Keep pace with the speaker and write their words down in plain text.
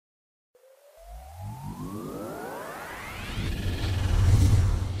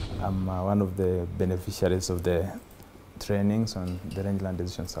I'm one of the beneficiaries of the trainings on the Rangeland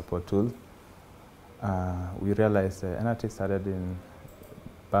Decision Support Tool. We realized NRT started in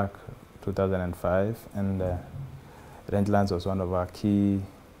back 2005, and Rangelands was one of our key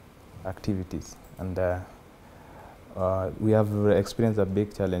activities. And we have experienced a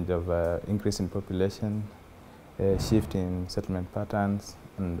big challenge of increase in population, shift in settlement patterns,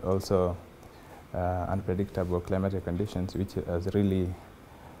 and also unpredictable climatic conditions, which has really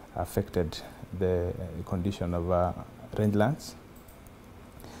affected the condition of rangelands.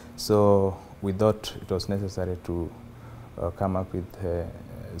 So we thought it was necessary to come up with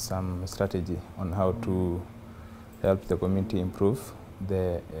some strategy on how to help the community improve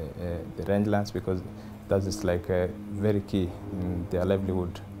the rangelands, because that is like very key in their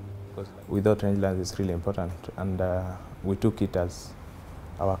livelihood. We thought rangelands is really important, and we took it as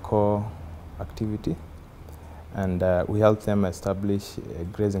our core activity, and we helped them establish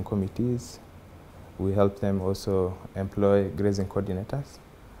grazing committees. We helped them also employ grazing coordinators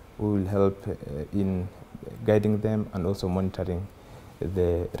who will help in guiding them and also monitoring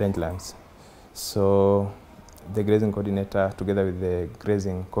the rangelands. So the grazing coordinator, together with the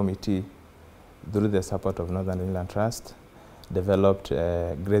grazing committee, through the support of Northern Rangeland Trust, developed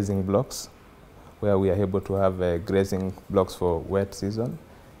grazing blocks, where we are able to have grazing blocks for wet season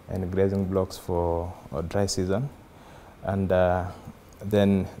and grazing blocks for dry season. And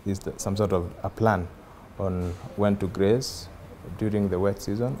then is some sort of a plan on when to graze during the wet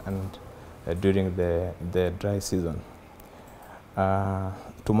season and during the dry season. To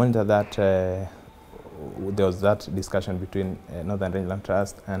monitor that, there was that discussion between Northern Rangeland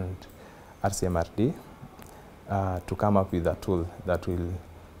Trust and RCMRD to come up with a tool that will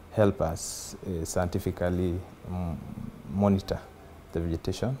help us scientifically monitor the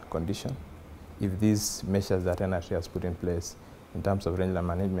vegetation condition. If these measures that NRT has put in place in terms of rangeland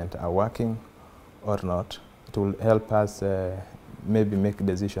management are working or not, it will help us maybe make a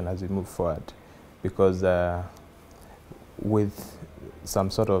decision as we move forward, because with some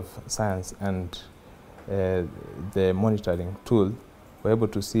sort of science and the monitoring tool, we're able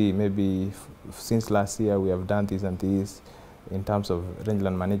to see maybe since last year we have done this and this in terms of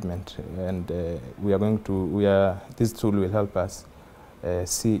rangeland management, and this tool will help us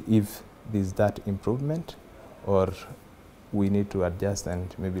see if there's that improvement or we need to adjust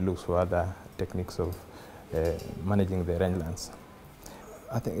and maybe look for other techniques of managing the rangelands.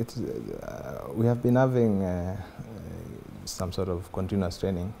 I think it's, we have been having some sort of continuous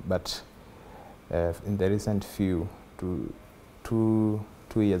training, but in the recent two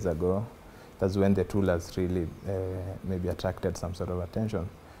years ago, that's when the tool has really maybe attracted some sort of attention,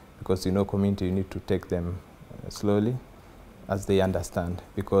 because community, you need to take them slowly as they understand,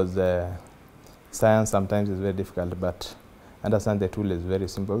 because science sometimes is very difficult, but understand the tool is very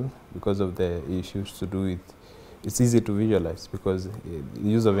simple because of the issues to do with it's easy to visualize, because the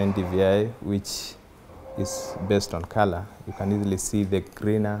use of NDVI, which is based on color, you can easily see the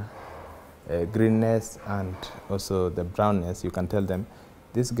greenness and also the brownness. You can tell them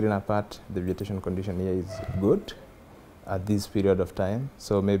this greener part, the vegetation condition here is good at this period of time.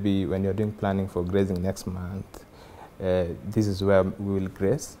 So maybe when you're doing planning for grazing next month, this is where we will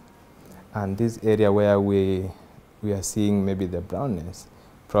graze. And this area where we are seeing maybe the brownness,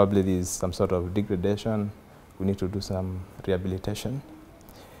 probably there's some sort of degradation. We need to do some rehabilitation.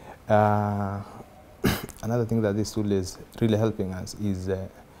 Another thing that this tool is really helping us is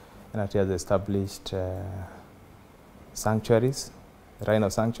NRT has established sanctuaries, rhino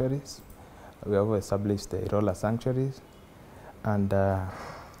sanctuaries. We have established the roller sanctuaries, and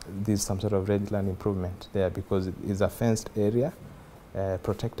there's some sort of rangeland improvement there because it is a fenced area,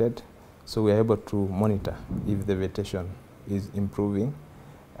 protected. So we are able to monitor if the vegetation is improving,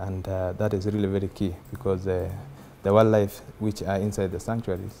 and that is really very key, because the wildlife which are inside the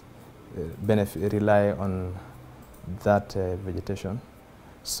sanctuaries rely on that vegetation.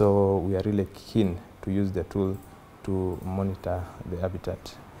 So we are really keen to use the tool to monitor the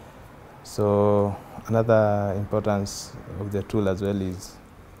habitat. So another importance of the tool as well is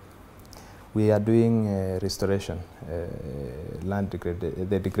we are doing restoration,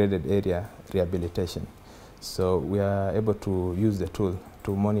 the degraded area rehabilitation. So we are able to use the tool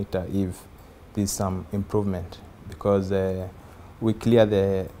to monitor if there's some improvement, because we clear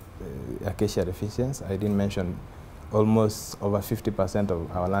the acacia reficients. I didn't mention almost over 50%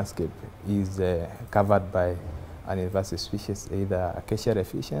 of our landscape is covered by an invasive species, either acacia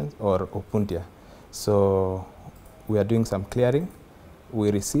reficients or opuntia. So we are doing some clearing,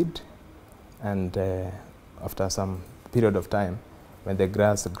 we reseed, and after some period of time, when the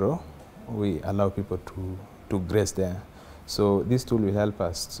grass grow, we allow people to graze there. So this tool will help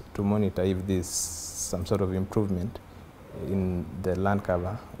us to monitor if there's some sort of improvement in the land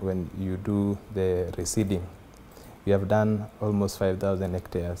cover when you do the reseeding. We have done almost 5,000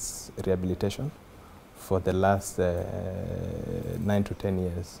 hectares rehabilitation for the last 9 to 10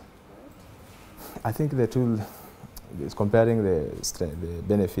 years. I think the tool is comparing the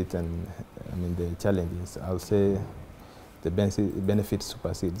benefit and the challenges. I'll say the benefit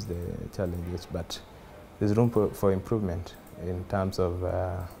supersedes the challenges, but there's room for improvement in terms of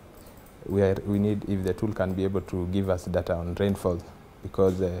we need, if the tool can be able to give us data on rainfall,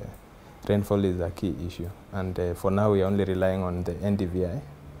 because rainfall is a key issue, and for now we are only relying on the NDVI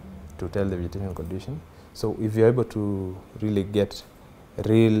to tell the vegetation condition. So if you're able to really get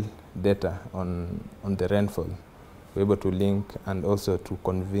real data on the rainfall, we're able to link and also to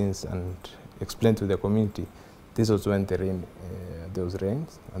convince and explain to the community this was when the rain, those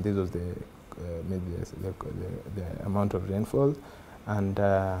rains, and this was the maybe the amount of rainfall, and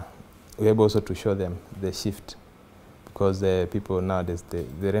we're able also to show them the shift, because the people nowadays,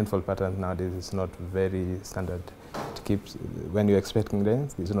 the rainfall pattern nowadays is not very standard. It keeps, when you're expecting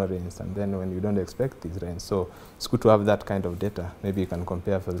rains, there's no rains, and then when you don't expect, there's rain. So it's good to have that kind of data. Maybe you can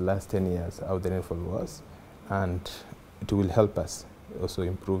compare for the last 10 years how the rainfall was, and it will help us also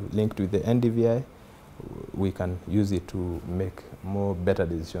improve. Linked with the NDVI, we can use it to make more better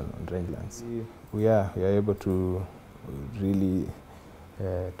decisions on rangelands. We are able to really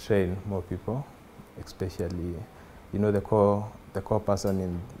train more people, especially, you know, the core person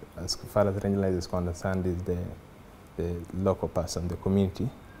in, as far as Rangelands is concerned, is the local person, the community.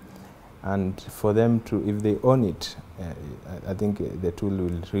 And for them to, if they own it, I think the tool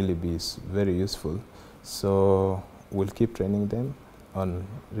will really be very useful. So we'll keep training them on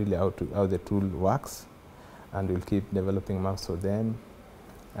really how the tool works, and we'll keep developing maps for them.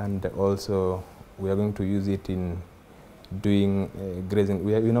 And also we are going to use it in doing grazing.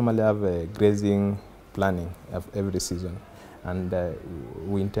 We normally have grazing planning of every season, and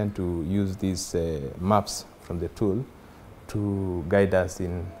we intend to use these maps from the tool to guide us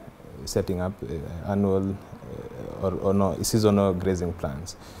in setting up annual or no, seasonal grazing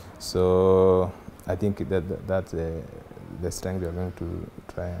plans. So I think that's the strength we are going to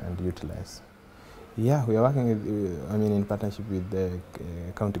try and utilize. Yeah, we are working with, in partnership with the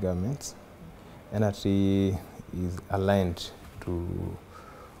county governments. NRT is aligned to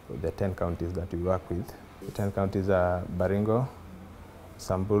the 10 counties that we work with. The 10 counties are Baringo,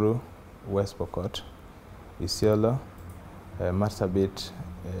 Samburu, West Pokot, Isiolo, Marsabit,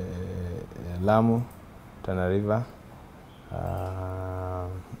 Lamu, Tana River,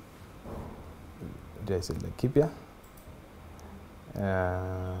 there's Laikipia,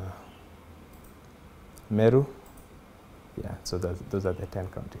 Meru. Yeah, so those are the 10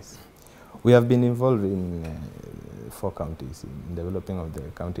 counties. We have been involved in 4 counties in developing of the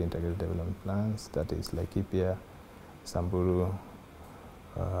county integrated development plans. That is Laikipia, Samburu,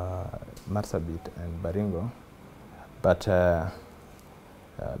 Marsabit, and Baringo. But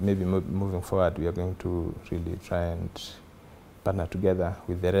maybe moving forward, we are going to really try and partner together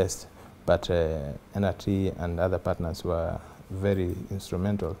with the rest. But NRT and other partners were very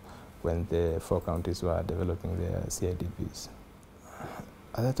instrumental when the 4 counties were developing their CIDPs.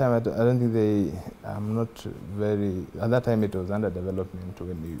 At that time, I don't think I'm not very, at that time it was under development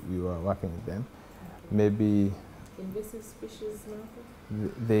when we were working with them. Maybe invasive species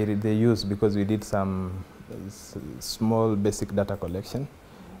mapper? They used, because we did some small basic data collection.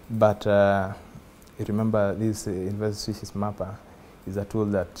 But you remember, this invasive species mapper is a tool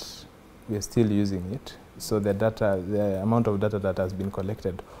that we are still using it. So the amount of data that has been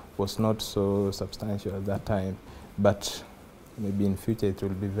collected was not so substantial at that time. But maybe in future it will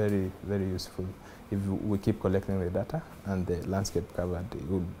be very, very useful if we keep collecting the data and the landscape covered.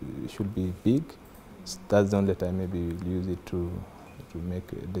 It should be big. That's the only time maybe we'll use it to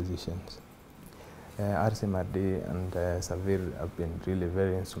make decisions. RCMRD and Savir have been really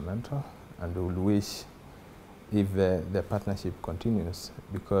very instrumental, and we will wish if the partnership continues,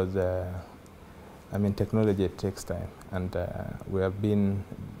 because technology takes time, and we have been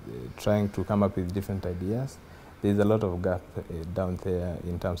trying to come up with different ideas. There's a lot of gap down there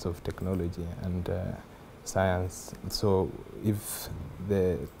in terms of technology and science. So if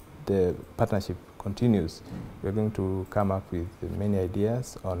the partnership continues, we're going to come up with many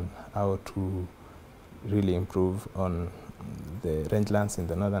ideas on how to really improve on the rangelands in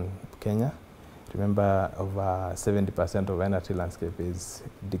the northern Kenya. Remember, over 70% of NRT landscape is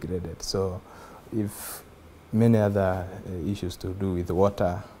degraded. So if many other issues to do with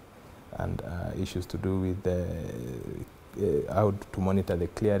water and issues to do with how to monitor the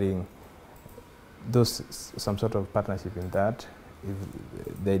clearing, some sort of partnership in that.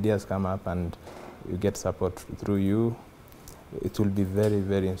 If the ideas come up and you get support through you, it will be very,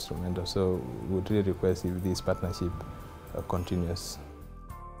 very instrumental. So we would really request if this partnership continues.